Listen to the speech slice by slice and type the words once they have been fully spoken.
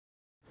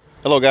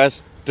Hello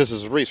guys, this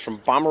is Reese from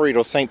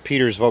Bommarito St.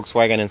 Peter's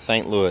Volkswagen in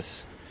St.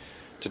 Louis.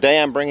 Today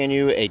I'm bringing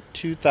you a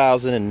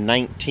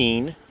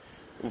 2019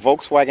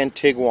 Volkswagen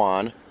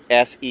Tiguan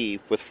SE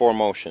with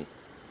 4Motion.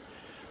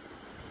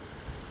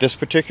 This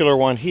particular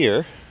one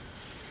here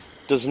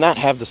does not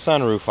have the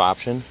sunroof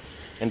option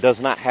and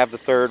does not have the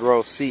third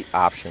row seat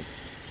option,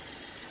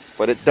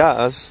 but it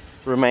does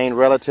remain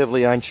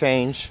relatively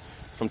unchanged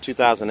from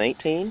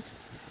 2018.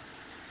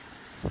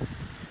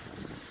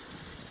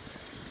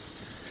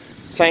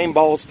 Same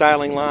bold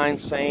styling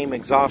lines, same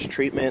exhaust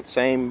treatment,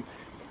 same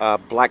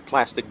black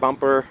plastic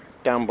bumper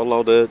down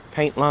below the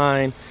paint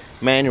line,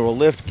 manual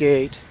lift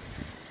gate.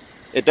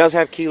 It does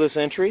have keyless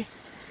entry.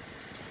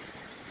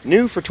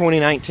 New for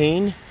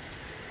 2019.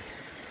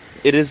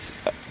 It is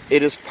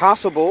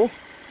possible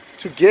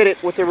to get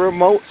it with a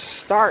remote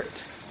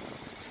start.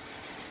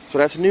 So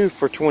that's new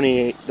for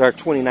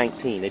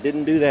 2019. They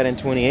didn't do that in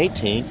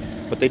 2018,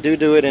 but they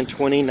do it in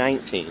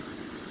 2019.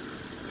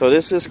 So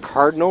this is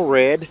cardinal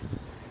red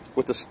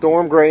with the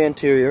storm gray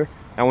interior.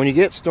 Now when you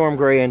get storm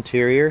gray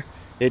interior,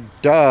 it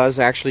does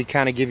actually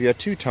kind of give you a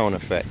two-tone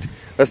effect.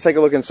 Let's take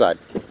a look inside.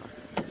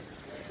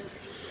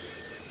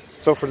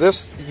 So for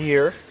this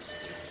year,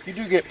 you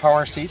do get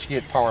power seats.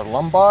 You get power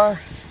lumbar,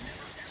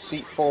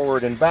 seat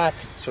forward and back.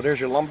 So there's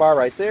your lumbar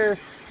right there,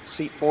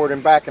 seat forward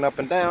and back and up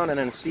and down, and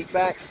then a seat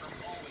back.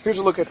 Here's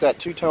a look at that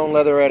two-tone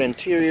leatherette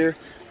interior.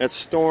 That's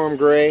storm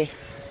gray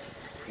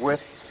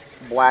with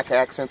black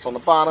accents on the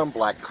bottom,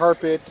 black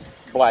carpet,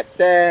 black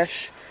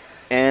dash.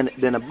 And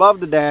then above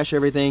the dash,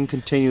 everything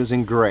continues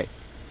in gray,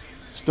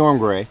 storm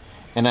gray,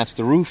 and that's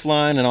the roof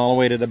line and all the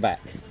way to the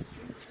back.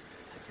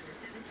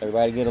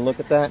 Everybody get a look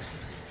at that?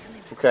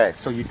 Okay,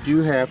 so you do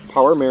have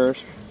power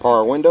mirrors,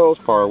 power windows,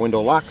 power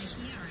window locks,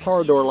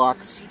 power door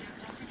locks.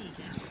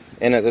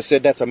 And as I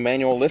said, that's a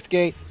manual lift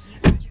gate,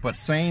 but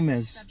same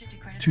as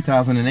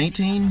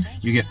 2018,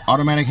 you get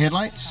automatic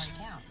headlights,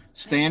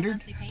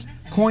 standard,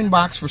 coin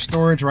box for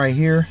storage right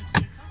here.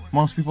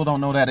 Most people don't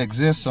know that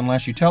exists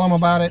unless you tell them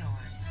about it.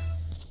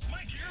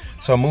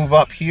 So move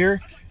up here,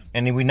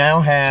 and we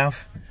now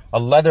have a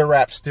leather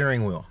wrap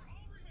steering wheel.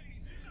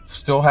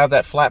 Still have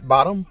that flat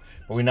bottom,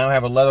 but we now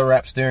have a leather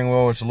wrap steering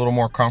wheel, which is a little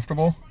more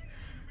comfortable.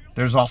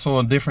 There's also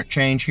a different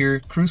change here.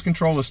 Cruise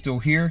control is still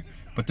here,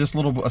 but this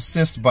little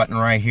assist button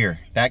right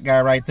here, that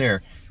guy right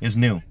there, is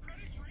new.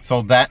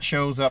 So that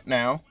shows up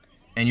now,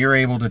 and you're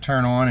able to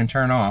turn on and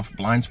turn off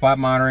blind spot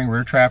monitoring,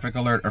 rear traffic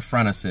alert, or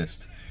front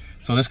assist.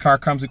 So this car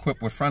comes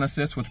equipped with front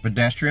assist, with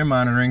pedestrian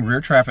monitoring,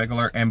 rear traffic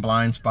alert, and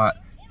blind spot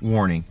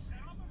warning.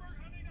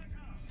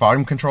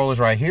 Volume control is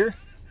right here.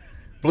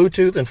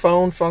 Bluetooth and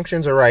phone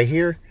functions are right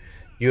here.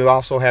 You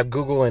also have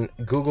Google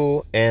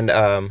and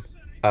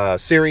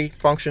Siri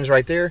functions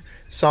right there.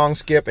 Song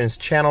skip and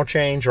channel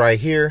change right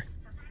here.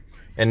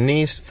 And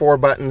these four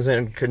buttons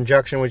in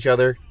conjunction with each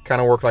other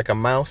kind of work like a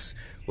mouse,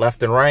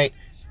 left and right,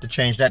 to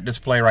change that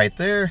display right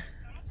there.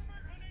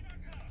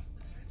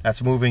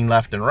 That's moving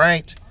left and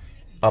right,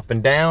 up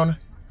and down,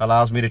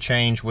 allows me to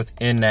change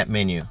within that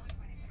menu.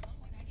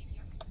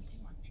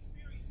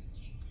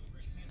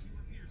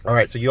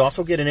 Alright, so you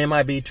also get an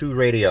MIB2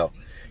 radio.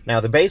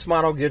 Now the base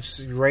model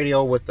gives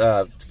radio with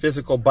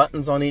physical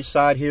buttons on each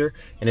side here,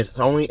 and it's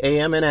only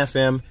AM and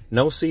FM,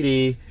 no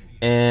CD,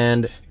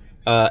 and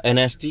an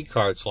SD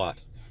card slot.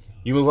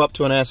 You move up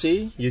to an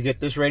SE, you get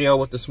this radio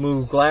with the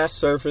smooth glass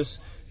surface,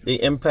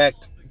 the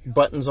impact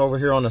buttons over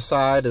here on the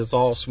side is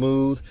all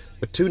smooth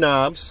with two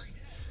knobs.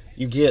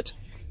 You get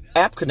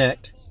App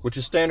Connect, which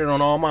is standard on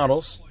all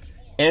models,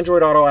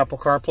 Android Auto, Apple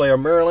CarPlay, or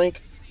MirrorLink.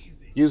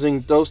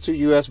 Using those two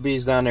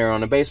USBs down there.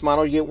 On the base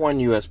model, you get one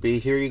USB.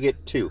 Here you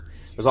get two.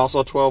 There's also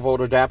a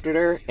 12-volt adapter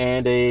there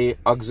and a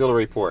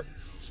auxiliary port.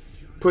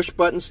 Push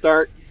button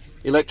start.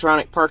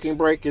 Electronic parking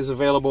brake is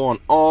available on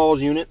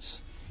all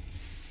units.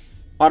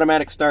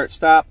 Automatic start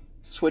stop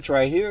switch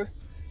right here.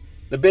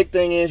 The big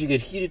thing is you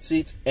get heated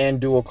seats and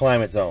dual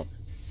climate zone.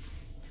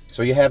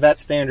 So you have that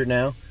standard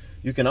now.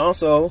 You can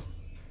also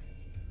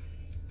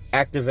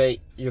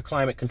activate your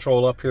climate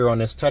control up here on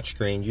this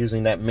touchscreen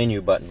using that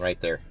menu button right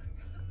there.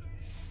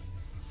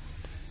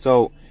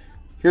 So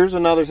here's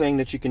another thing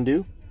that you can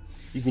do.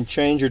 You can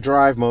change your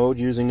drive mode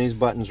using these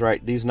buttons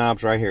these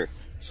knobs right here.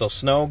 So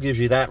snow gives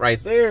you that right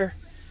there.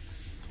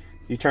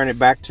 You turn it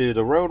back to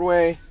the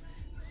roadway.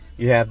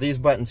 You have these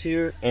buttons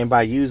here, and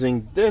by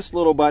using this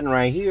little button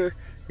right here,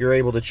 you're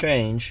able to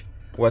change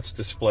what's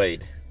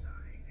displayed.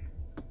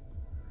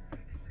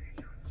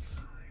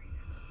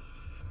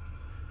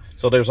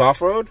 So there's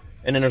off-road,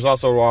 and then there's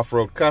also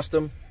off-road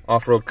custom.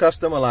 Off-road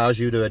custom allows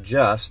you to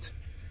adjust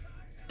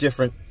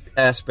different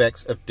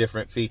aspects of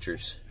different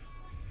features.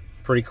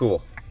 Pretty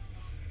cool.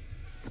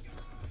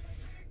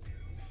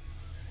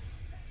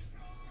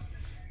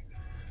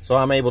 So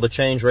I'm able to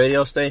change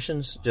radio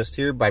stations just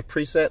here by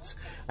presets.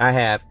 I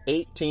have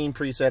 18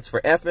 presets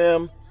for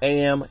FM,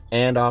 AM,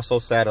 and also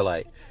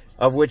satellite,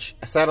 of which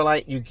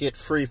satellite you get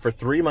free for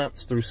 3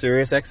 months through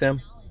SiriusXM.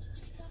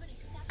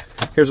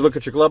 Here's a look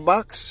at your glove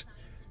box.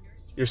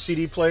 Your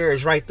CD player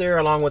is right there,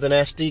 along with an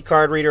SD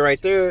card reader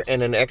right there,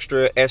 and an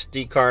extra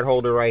SD card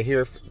holder right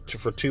here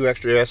for 2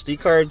 extra SD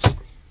cards.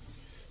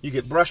 You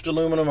get brushed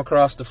aluminum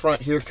across the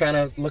front here, kind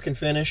of looking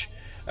finish.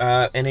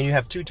 And then you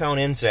have 2-tone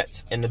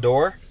insets in the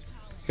door.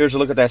 Here's a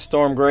look at that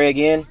storm gray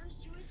again.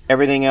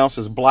 Everything else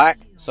is black,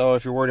 so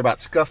if you're worried about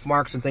scuff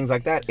marks and things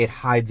like that, it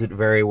hides it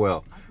very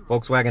well.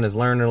 Volkswagen has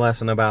learned their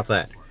lesson about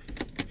that.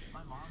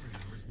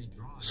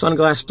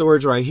 Sunglass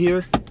storage right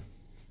here.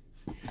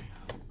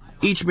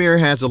 Each mirror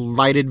has a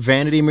lighted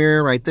vanity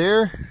mirror right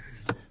there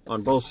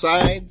on both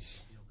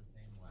sides.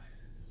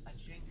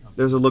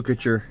 There's a look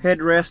at your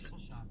headrest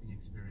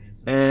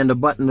and a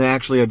button to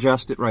actually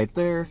adjust it right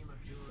there.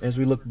 As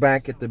we look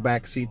back at the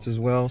back seats as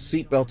well,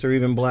 seat belts are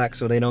even black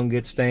so they don't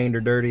get stained or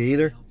dirty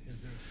either.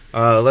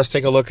 Let's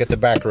take a look at the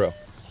back row.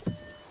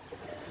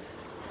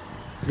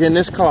 Again,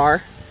 this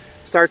car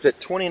starts at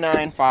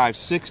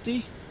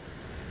 $29,560.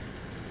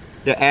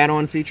 The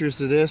add-on features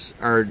to this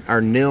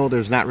are nil.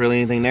 There's not really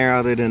anything there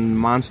other than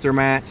monster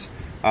mats,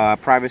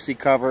 privacy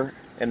cover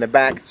in the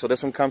back. So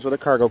this one comes with a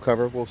cargo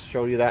cover. We'll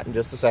show you that in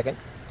just a second.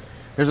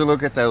 Here's a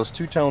look at those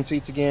 2-tone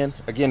seats again.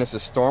 Again, it's a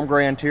storm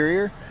gray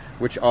interior,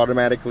 which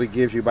automatically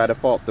gives you by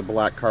default the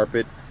black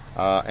carpet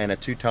and a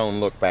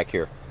 2-tone look back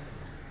here.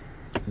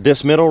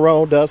 This middle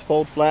row does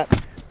fold flat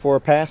for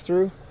a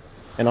pass-through,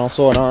 and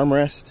also an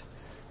armrest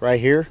right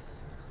here.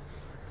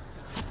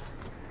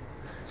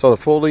 So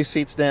to pull these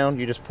seats down,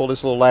 you just pull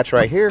this little latch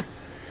right here.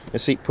 The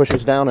seat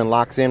pushes down and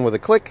locks in with a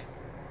click.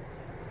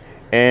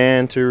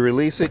 And to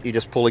release it, you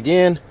just pull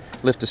again,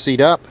 lift the seat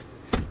up,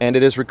 and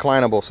it is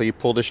reclinable. So you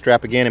pull this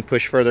strap again and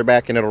push further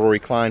back and it'll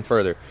recline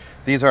further.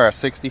 These are a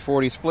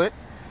 60-40 split.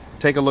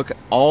 Take a look at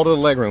all the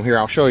legroom. Here,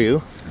 I'll show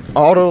you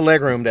all the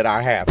legroom that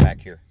I have back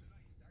here.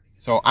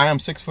 So I am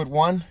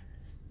 6'1".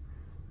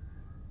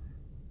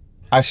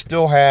 I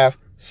still have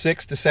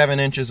 6 to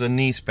 7 inches of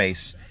knee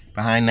space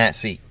behind that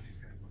seat.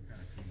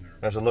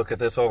 There's a look at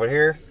this over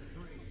here.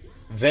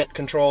 Vent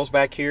controls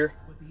back here.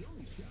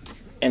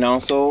 And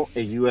also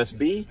a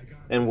USB,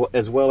 and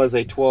as well as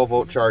a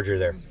 12-volt charger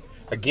there.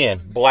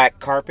 Again, black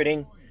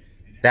carpeting.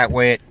 That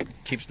way it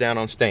keeps down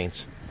on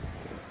stains.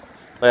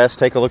 Let's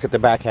take a look at the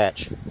back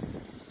hatch.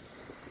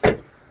 And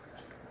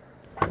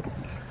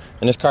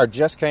this car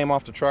just came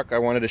off the truck. I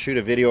wanted to shoot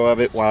a video of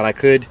it while I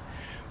could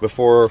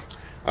before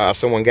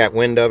someone got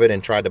wind of it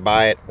and tried to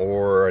buy it,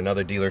 or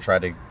another dealer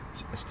tried to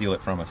steal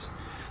it from us.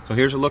 So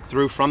here's a look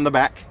through from the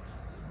back.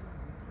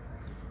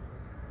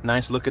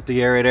 Nice look at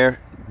the area there.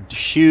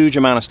 Huge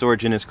amount of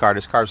storage in this car.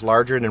 This car's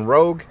larger than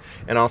Rogue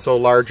and also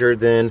larger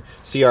than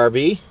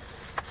CR-V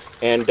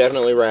and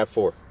definitely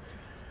RAV4.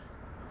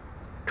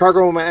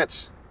 Cargo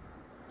mats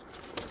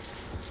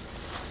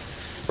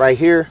right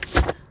here.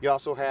 You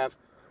also have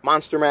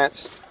monster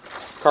mats,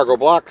 cargo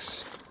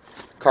blocks,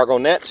 cargo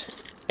net,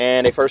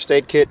 and a first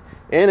aid kit.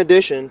 In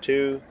addition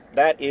to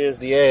that is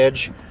the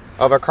edge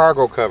of a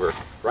cargo cover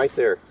right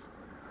there.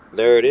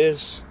 There it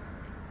is.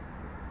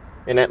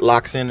 And that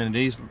locks in, and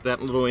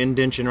that little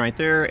indentation right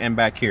there and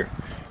back here.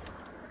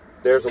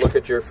 There's a look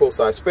at your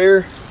full-size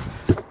spare.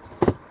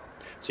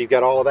 So you've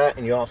got all of that,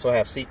 and you also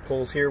have seat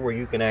pulls here where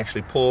you can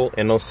actually pull,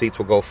 and those seats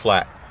will go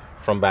flat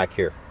from back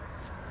here.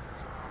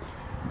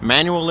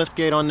 Manual lift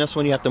gate on this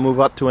one. You have to move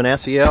up to an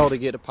SEL to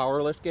get a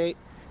power lift gate,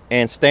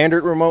 and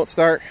standard remote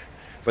start.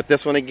 But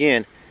this one,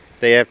 again,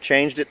 they have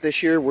changed it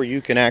this year where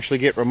you can actually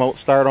get remote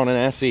start on an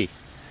SE.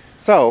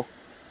 So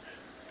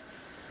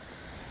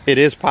it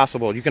is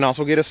possible. You can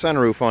also get a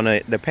sunroof on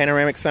the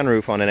panoramic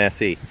sunroof on an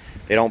SE.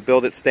 They don't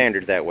build it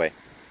standard that way.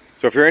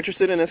 So if you're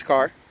interested in this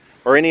car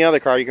or any other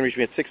car, you can reach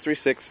me at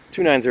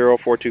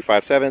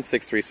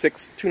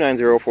 636-290-4257,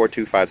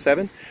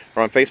 636-290-4257,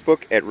 or on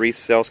Facebook at Reese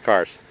Sells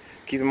Cars.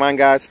 Keep in mind,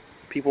 guys,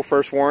 people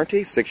first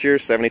warranty, 6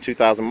 years,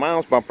 72,000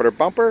 miles, bumper to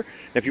bumper.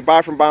 And if you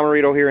buy from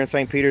Bommarito here in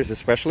St. Peters,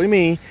 especially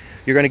me,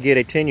 you're going to get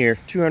a 10-year,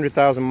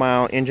 200,000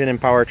 mile engine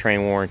and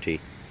powertrain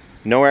warranty.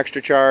 No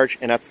extra charge,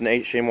 and that's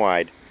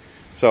nationwide.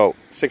 So,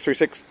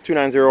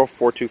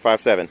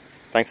 636-290-4257.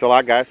 Thanks a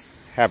lot, guys.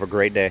 Have a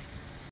great day.